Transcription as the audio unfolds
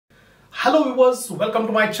Hello viewers, welcome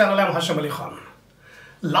to my channel. I am Hasham.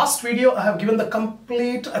 Last video I have given the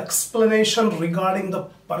complete explanation regarding the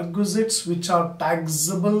perquisites which are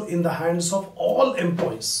taxable in the hands of all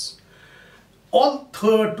employees. All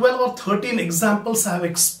 12 or 13 examples I have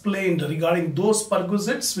explained regarding those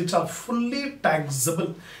perquisites which are fully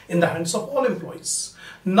taxable in the hands of all employees.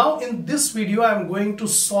 Now in this video I am going to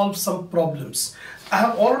solve some problems. I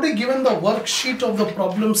have already given the worksheet of the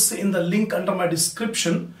problems in the link under my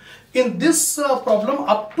description. In this problem,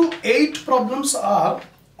 up to 8 problems are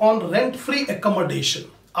on rent-free accommodation,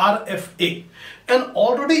 RFA. And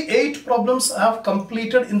already 8 problems I have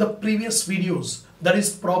completed in the previous videos. That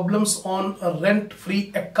is problems on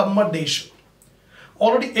rent-free accommodation.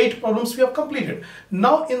 Already 8 problems we have completed.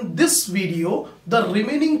 Now in this video, the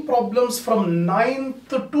remaining problems from 9th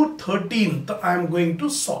to 13th I am going to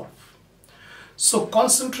solve. So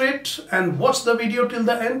concentrate and watch the video till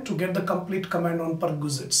the end to get the complete command on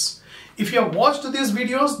perquisites. If you have watched these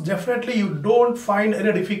videos, definitely you don't find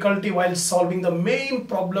any difficulty while solving the main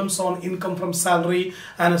problems on income from salary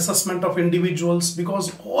and assessment of individuals,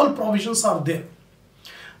 because all provisions are there.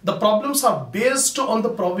 The problems are based on the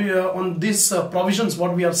these provisions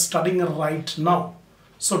what we are studying right now.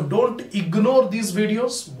 So don't ignore these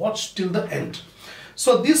videos, watch till the end.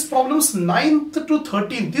 So these problems 9th to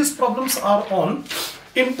 13th, these problems are on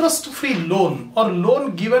interest-free loan or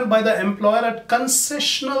loan given by the employer at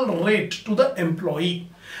concessional rate to the employee,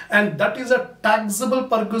 and that is a taxable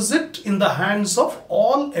perquisite in the hands of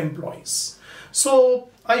all employees. So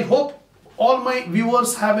I hope all my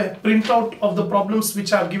viewers have a printout of the problems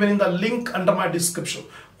which are given in the link under my description.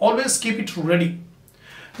 Always keep it ready.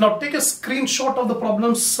 Now take a screenshot of the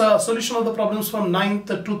problems, solution of the problems from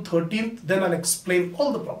 9th to 13th, then I'll explain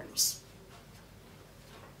all the problems.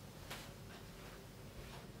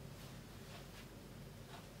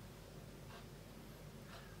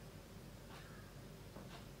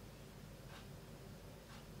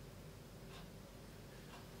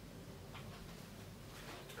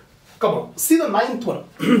 Come on, see the 9th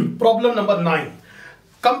one. Problem number 9.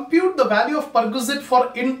 Compute the value of perquisite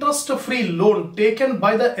for interest-free loan taken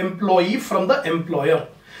by the employee from the employer.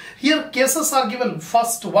 Here cases are given.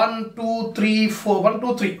 First 1, 2, 3, 4. 1,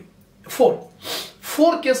 2, 3, 4.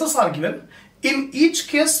 4 cases are given. In each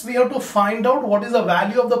case we have to find out what is the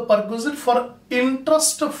value of the perquisite for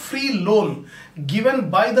interest-free loan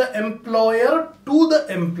given by the employer to the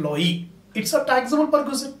employee. It's a taxable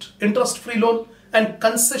perquisite, interest-free loan and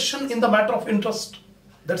concession in the matter of interest.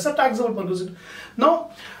 That's a taxable perquisite.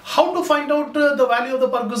 Now, how to find out the value of the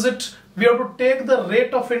perquisite? We have to take the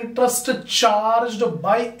rate of interest charged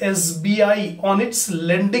by SBI on its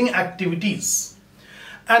lending activities.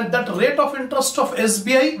 And that rate of interest of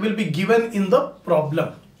SBI will be given in the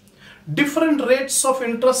problem. Different rates of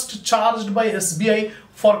interest charged by SBI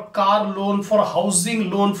for car loan, for housing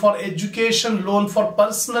loan, for education loan, for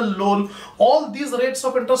personal loan. All these rates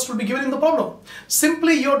of interest will be given in the problem.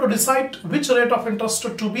 Simply you have to decide which rate of interest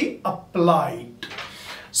to be applied.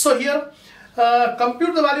 So here,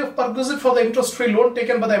 compute the value of perquisite for the interest-free loan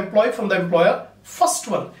taken by the employee from the employer. First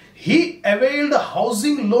one, he availed a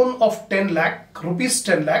housing loan of 10 lakh, rupees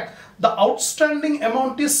 10 lakh. The outstanding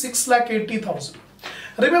amount is 6,80,000.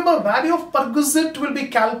 Remember, value of perquisite will be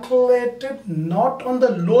calculated not on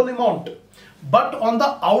the loan amount, but on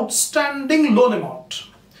the outstanding loan amount.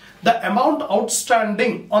 The amount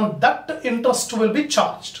outstanding on that interest will be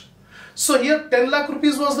charged. So here 10 lakh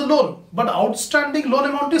rupees was the loan, but outstanding loan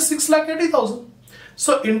amount is 6,80,000.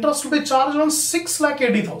 So interest will be charged on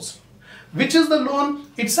 6,80,000. Which is the loan?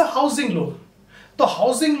 It's a housing loan. The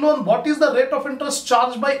housing loan, what is the rate of interest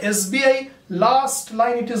charged by SBI? Last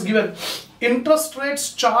line it is given. Interest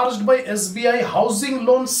rates charged by SBI, housing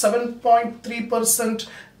loan 7.3%,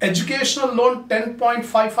 educational loan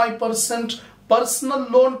 10.55%, personal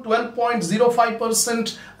loan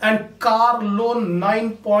 12.05% and car loan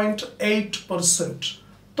 9.8%.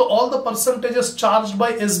 So all the percentages charged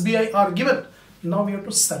by SBI are given. Now we have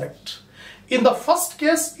to select. In the first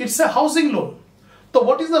case, it's a housing loan. So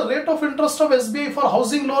what is the rate of interest of SBI for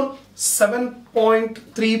housing loan?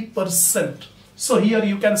 7.3%. So here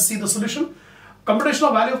you can see the solution. Computation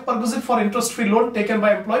of value of perquisite for interest-free loan taken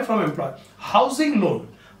by employee from employer. Housing loan.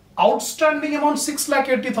 Outstanding amount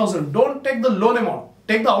 6,80,000. Don't take the loan amount.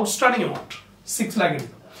 Take the outstanding amount. 6,80,000.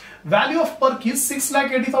 Value of perk is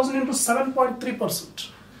 6,80,000 into 7.3%.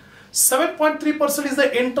 7.3% is the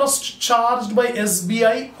interest charged by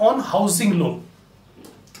SBI on housing loan.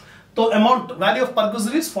 So amount value of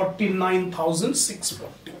perquisite is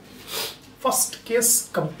 49,640. First case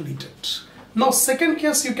completed. Now second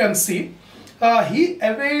case you can see He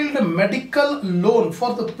availed medical loan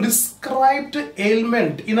for the prescribed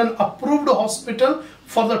ailment in an approved hospital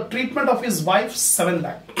for the treatment of his wife, 7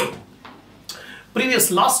 lakh.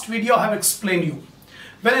 Last video I have explained you.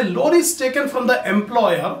 When a loan is taken from the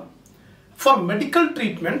employer for medical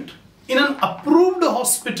treatment in an approved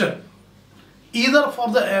hospital, either for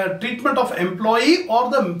the treatment of employee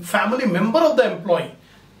or the family member of the employee,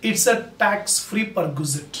 it's a tax-free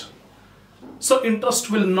perquisite. So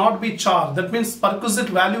interest will not be charged. That means perquisite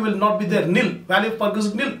value will not be there, nil. Value of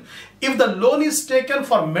perquisite nil. If the loan is taken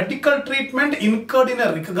for medical treatment incurred in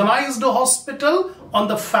a recognized hospital on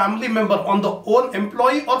the family member, on the own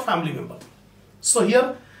employee or family member. So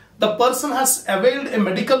here the person has availed a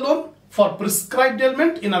medical loan for prescribed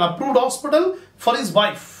ailment in an approved hospital for his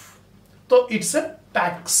wife. So it's a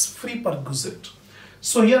tax-free perquisite.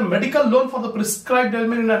 So here medical loan for the prescribed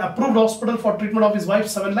ailment in an approved hospital for treatment of his wife,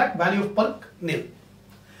 7 lakh, value of perk nil.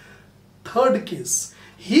 Third case,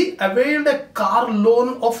 he availed a car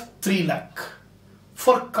loan of 3 lakh.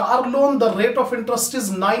 For car loan, the rate of interest is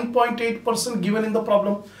 9.8% given in the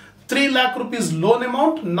problem. 3 lakh rupees loan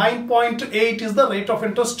amount, 9.8 is the rate of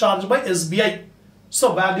interest charged by SBI.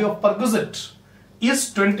 So value of perquisite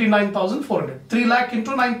is 29,400. 3 lakh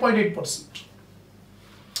into 9.8%.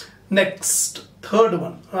 Next,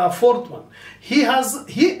 fourth one. He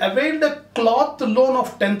availed a cloth loan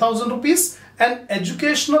of 10,000 rupees and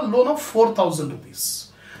educational loan of 4,000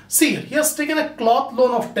 rupees. See, he has taken a cloth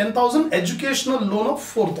loan of 10,000, educational loan of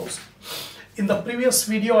 4,000. In the previous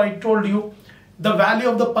video, I told you the value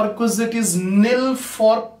of the perquisite is nil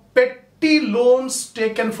for petty loans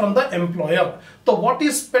taken from the employer. So what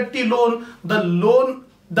is petty loan? The loan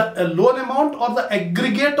amount or the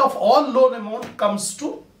aggregate of all loan amount comes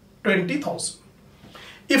to 20,000.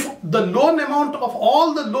 If the loan amount of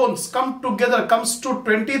all the loans come together comes to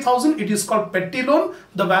 20,000, it is called petty loan.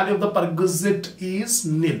 The value of the perquisite is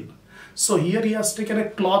nil. So here he has taken a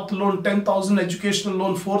cloth loan 10,000, educational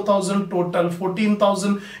loan 4,000, total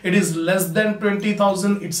 14,000. It is less than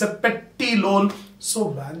 20,000. It's a petty loan. So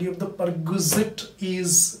value of the perquisite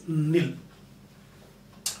is nil.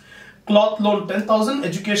 Cloth loan 10,000,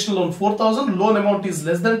 educational loan 4,000, loan amount is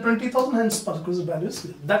less than 20,000, hence perquisite value is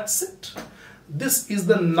nil. That's it. This is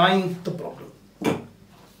the 9th problem.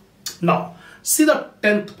 Now, see the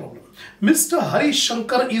 10th problem. Mr. Hari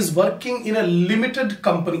Shankar is working in a limited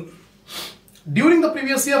company. During the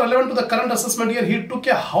previous year, relevant to the current assessment year, he took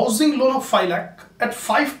a housing loan of 5 lakh at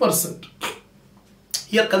 5%.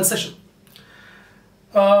 Here concession.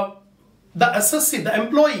 The assessee, the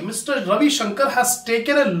employee, Mr. Ravi Shankar has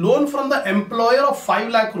taken a loan from the employer of 5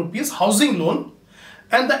 lakh rupees, housing loan,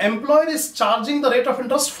 and the employer is charging the rate of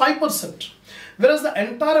interest 5%, whereas the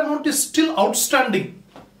entire amount is still outstanding.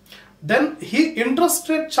 Then interest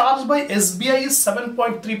rate charged by SBI is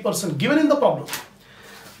 7.3% given in the problem.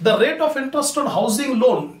 The rate of interest on housing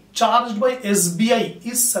loan charged by SBI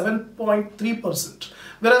is 7.3%,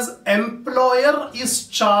 whereas employer is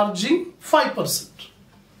charging 5%.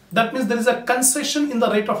 That means there is a concession in the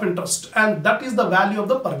rate of interest, and that is the value of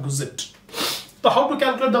the perquisite. So how to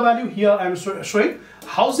calculate the value? Here I am showing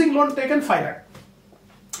housing loan taken 5 lakh.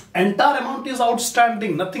 Entire amount is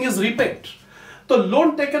outstanding, nothing is repaid. The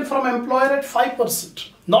loan taken from employer at 5%,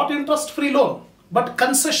 not interest free loan, but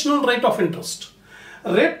concessional rate of interest.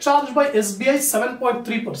 Rate charged by SBI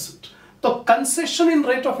 7.3%. The concession in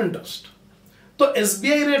rate of interest. So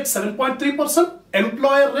SBI rate 7.3%,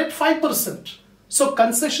 employer rate 5%. So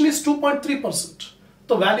concession is 2.3%.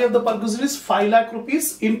 The value of the perquisite is 5 lakh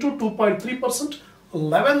rupees into 2.3%.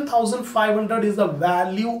 11,500 is the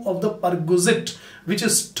value of the perquisite, which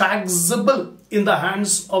is taxable in the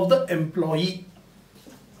hands of the employee.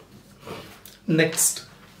 Next,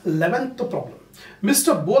 11th problem.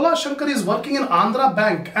 Mr. Bola Shankar is working in Andhra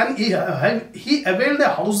Bank and he availed a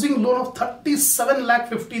housing loan of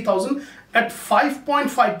 37,50,000 at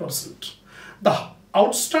 5.5%. The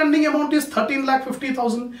outstanding amount is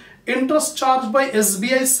 13,50,000. Interest charged by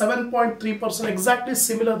SBI 7.3%, exactly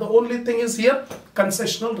similar. The only thing is here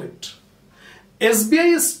concessional rate.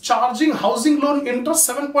 SBI is charging housing loan interest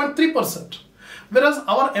 7.3%, whereas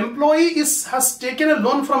our employee has taken a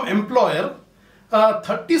loan from employer.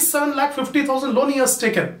 37,50,000 loan he has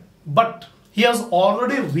taken, but he has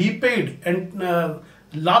already repaid and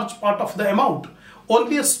large part of the amount.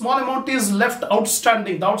 Only a small amount is left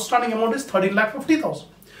outstanding. The outstanding amount is 13,50,000.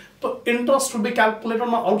 So interest will be calculated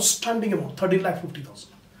on the outstanding amount, 13,50,000.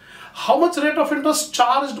 How much rate of interest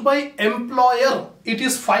charged by employer? It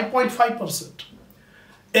is 5.5%.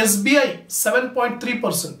 SBI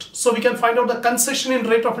 7.3%. So we can find out the concession in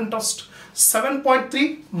rate of interest.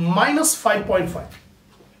 7.3 minus 5.5.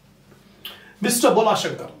 Mr. Bola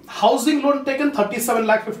Shankar, housing loan taken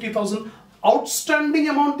 37,50,000. Outstanding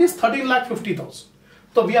amount is 13,50,000.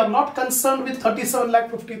 So we are not concerned with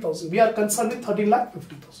 37,50,000. We are concerned with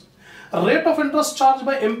 13,50,000. Rate of interest charged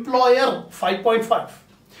by employer 5.5.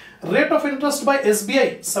 Rate of interest by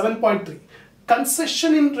SBI 7.3.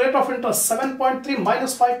 Concession in rate of interest 7.3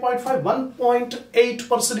 minus 5.5,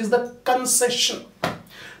 1.8% is the concession.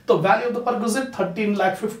 The value of the perquisite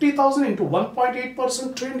 13,50,000 into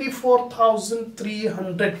 1.8%,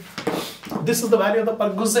 24,300. This is the value of the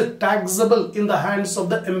perquisite taxable in the hands of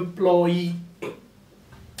the employee.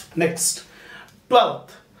 Next,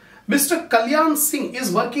 12th. Mr. Kalyan Singh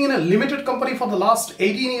is working in a limited company for the last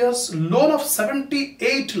 18 years. Loan of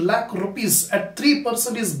 78 lakh rupees at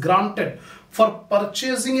 3% is granted for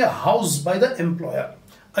purchasing a house by the employer.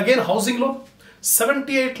 Again, housing loan,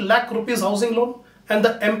 78 lakh rupees housing loan, and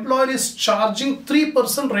the employer is charging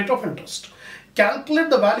 3% rate of interest. Calculate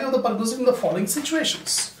the value of the perquisite in the following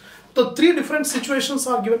situations. The three different situations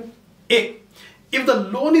are given. A. If the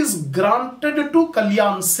loan is granted to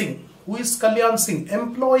Kalyan Singh, who is Kalyan Singh?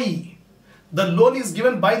 Employee. The loan is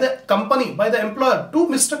given by the company, by the employer to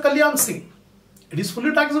Mr. Kalyan Singh. It is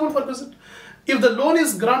fully taxable perquisite. If the loan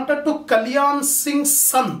is granted to Kalyan Singh's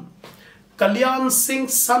son, Kalyan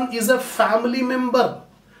Singh's son is a family member.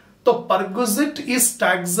 The perquisite is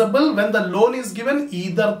taxable when the loan is given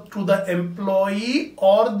either to the employee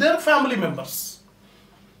or their family members.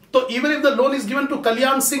 So even if the loan is given to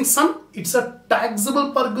Kalyan Singh's son, it's a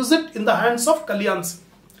taxable perquisite in the hands of Kalyan Singh.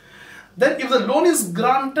 Then if the loan is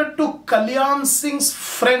granted to Kalyan Singh's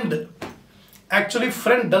friend, actually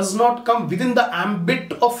friend does not come within the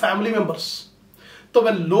ambit of family members. So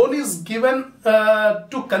when loan is given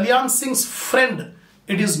to Kalyan Singh's friend,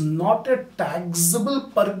 it is not a taxable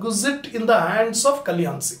perquisite in the hands of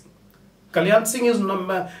Kalyan Singh. Kalyan Singh is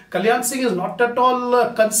not at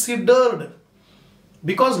all considered,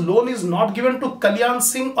 because loan is not given to Kalyan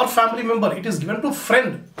Singh or family member. It is given to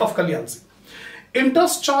friend of Kalyan Singh.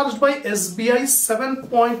 Interest charged by SBI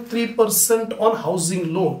 7.3% on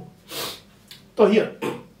housing loan. So here,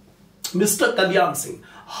 Mr. Kalyan Singh,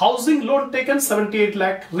 housing loan taken 78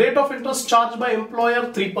 lakh, rate of interest charged by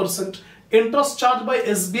employer 3%, interest charged by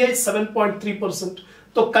SBI 7.3%.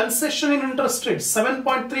 So concession in interest rate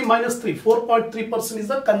 7.3 minus 3, 4.3% is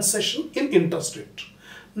the concession in interest rate.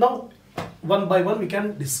 Now one by one we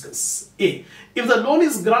can discuss. A. If the loan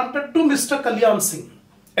is granted to Mr. Kalyan Singh,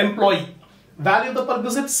 employee, value of the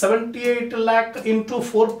perquisite 78 lakh into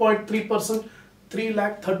 4.3%,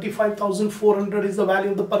 3,35,400 is the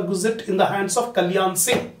value of the perquisite in the hands of Kalyan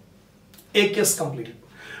Singh. A case completed.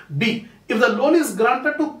 B. If the loan is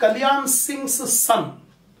granted to Kalyan Singh's son,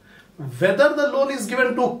 whether the loan is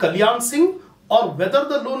given to Kalyan Singh or whether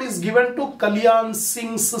the loan is given to Kalyan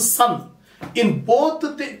Singh's son, in both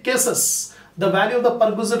the cases, the value of the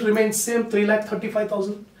perquisite remains same,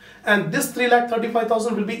 3,35,000. And this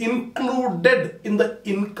 3,35,000 will be included in the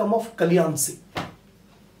income of Kalyan Singh.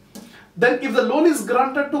 Then if the loan is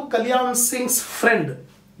granted to Kalyan Singh's friend,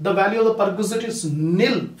 the value of the perquisite is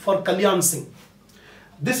nil for Kalyan Singh.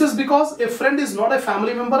 This is because a friend is not a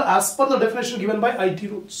family member as per the definition given by IT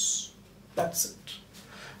rules. That's it.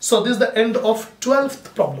 So this is the end of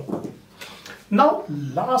 12th problem. Now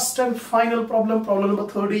last and final problem, problem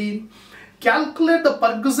number 13. Calculate the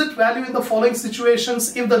perquisite value in the following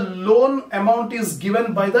situations if the loan amount is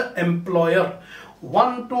given by the employer.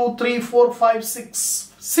 1, 2, 3, 4, 5,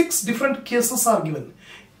 6. 6 different cases are given.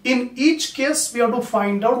 In each case, we have to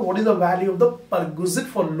find out what is the value of the perquisite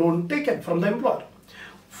for loan taken from the employer.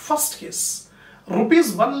 First case,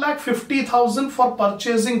 rupees 1,50,000 for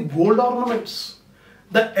purchasing gold ornaments.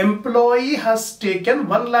 The employee has taken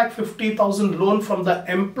 1,50,000 loan from the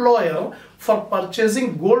employer for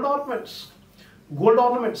purchasing gold ornaments. Gold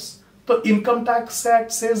ornaments. The Income Tax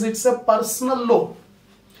Act says it's a personal loan.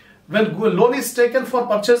 When loan is taken for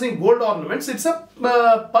purchasing gold ornaments, it's a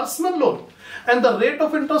personal loan. And the rate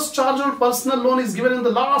of interest charged on personal loan is given in the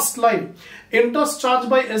last line. Interest charged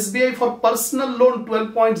by SBI for personal loan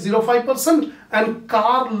 12.05% and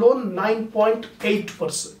car loan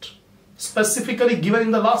 9.8%. Specifically given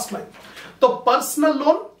in the last line. The personal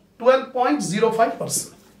loan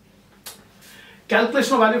 12.05%.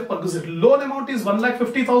 Calculation of value of perquisite. Loan amount is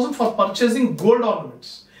 1,50,000 for purchasing gold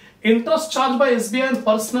ornaments. Interest charged by SBI and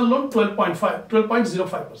personal loan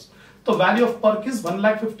 12.05%. The value of perk is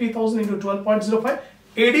 1,50,000 into 12.05,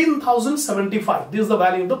 18,075. This is the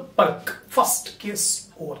value of the perk. First case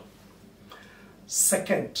over.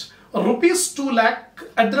 Second, rupees 2 lakh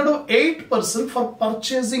at the rate of 8% for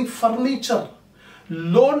purchasing furniture.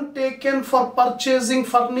 Loan taken for purchasing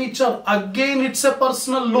furniture. Again, it's a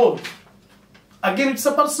personal loan. Again, it's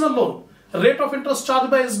a personal loan. Rate of interest charged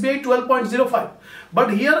by SBI 12.05.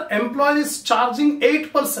 But here employer is charging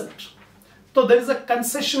 8%. So there is a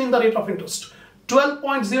concession in the rate of interest.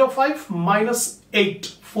 12.05 minus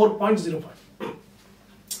 8, 4.05.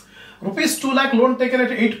 Rupees 2 lakh loan taken at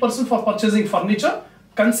 8% for purchasing furniture.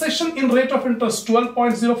 Concession in rate of interest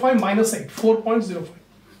 12.05 minus 8, 4.05.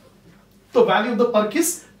 The value of the perk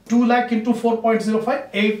is 2 lakh into 4.05,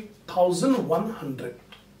 8,100.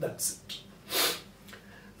 That's it.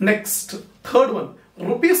 Next, third one.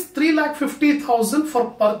 Rupees 3,50,000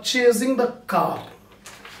 for purchasing the car.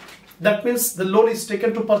 That means the loan is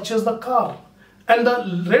taken to purchase the car. And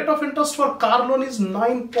the rate of interest for car loan is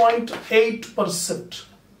 9.8%.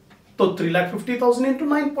 So 3,50,000 into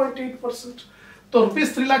 9.8%. So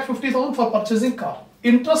rupees 3,50,000 for purchasing car.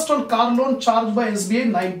 Interest on car loan charged by SBI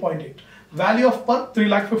 9.8. Value of perk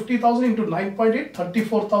 3,50,000 into 9.8,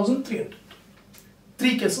 34,300.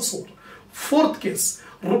 3 cases over. Fourth case,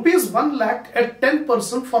 rupees 1 lakh at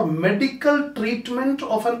 10% for medical treatment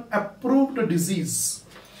of an approved disease.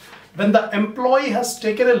 When the employee has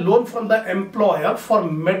taken a loan from the employer for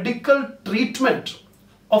medical treatment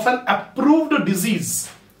of an approved disease,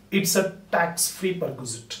 it's a tax-free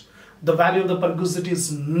perquisite. The value of the perquisite is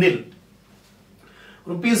nil.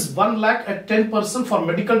 Rupees 1 lakh at 10% for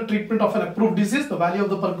medical treatment of an approved disease, the value of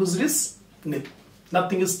the perquisite is nil.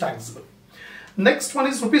 Nothing is taxable. Next one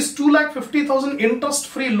is rupees 2,50,000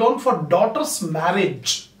 interest-free loan for daughter's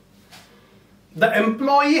marriage. The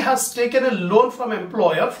employee has taken a loan from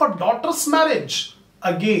employer for daughter's marriage.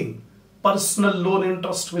 Again, personal loan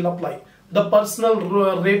interest will apply. The personal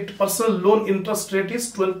loan interest rate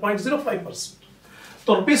is 12.05%.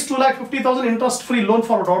 So rupees 2,50,000 interest-free loan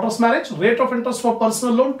for daughter's marriage. Rate of interest for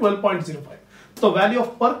personal loan 12.05. So value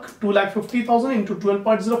of perk 2,50,000 into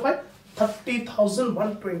 12.05,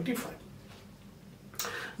 30,125.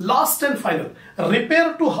 Last and final,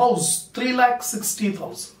 repair to house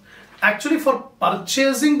 3,60,000. Actually, for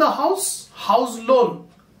purchasing the house loan,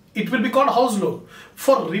 it will be called house loan.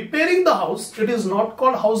 For repairing the house, it is not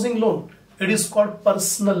called housing loan. It is called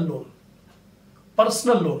personal loan.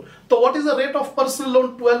 Personal loan. So what is the rate of personal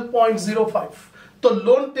loan? 12.05. The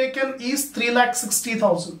loan taken is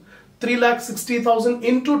 3,60,000. 3,60,000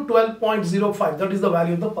 into 12.05. That is the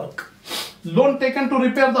value of the perk. Loan taken to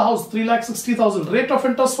repair the house 3,60,000. Rate of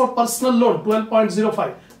interest for personal loan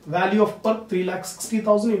 12.05. Value of perk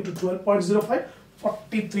 3,60,000 into 12.05,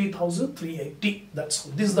 43,380. That's how.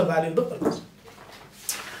 This is the value of the perk.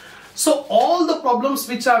 So all the problems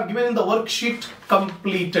which I have given in the worksheet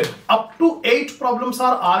completed. Up to 8 problems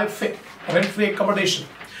are RFA, rent-free accommodation.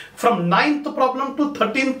 From 9th problem to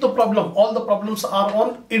 13th problem, all the problems are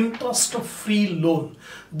on interest-free loan.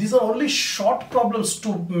 These are only short problems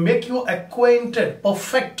to make you acquainted,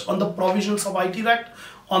 perfect on the provisions of IT Act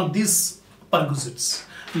on these perquisites.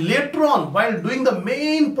 Later on, while doing the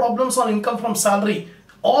main problems on income from salary,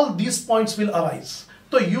 all these points will arise.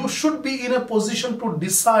 So you should be in a position to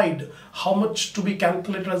decide how much to be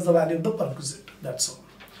calculated as the value of the perquisite. That's all.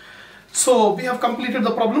 So we have completed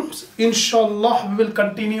the problems. Inshallah, we will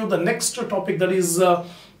continue the next topic, that is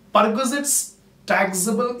perquisites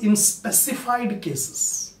taxable in specified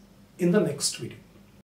cases, in the next video.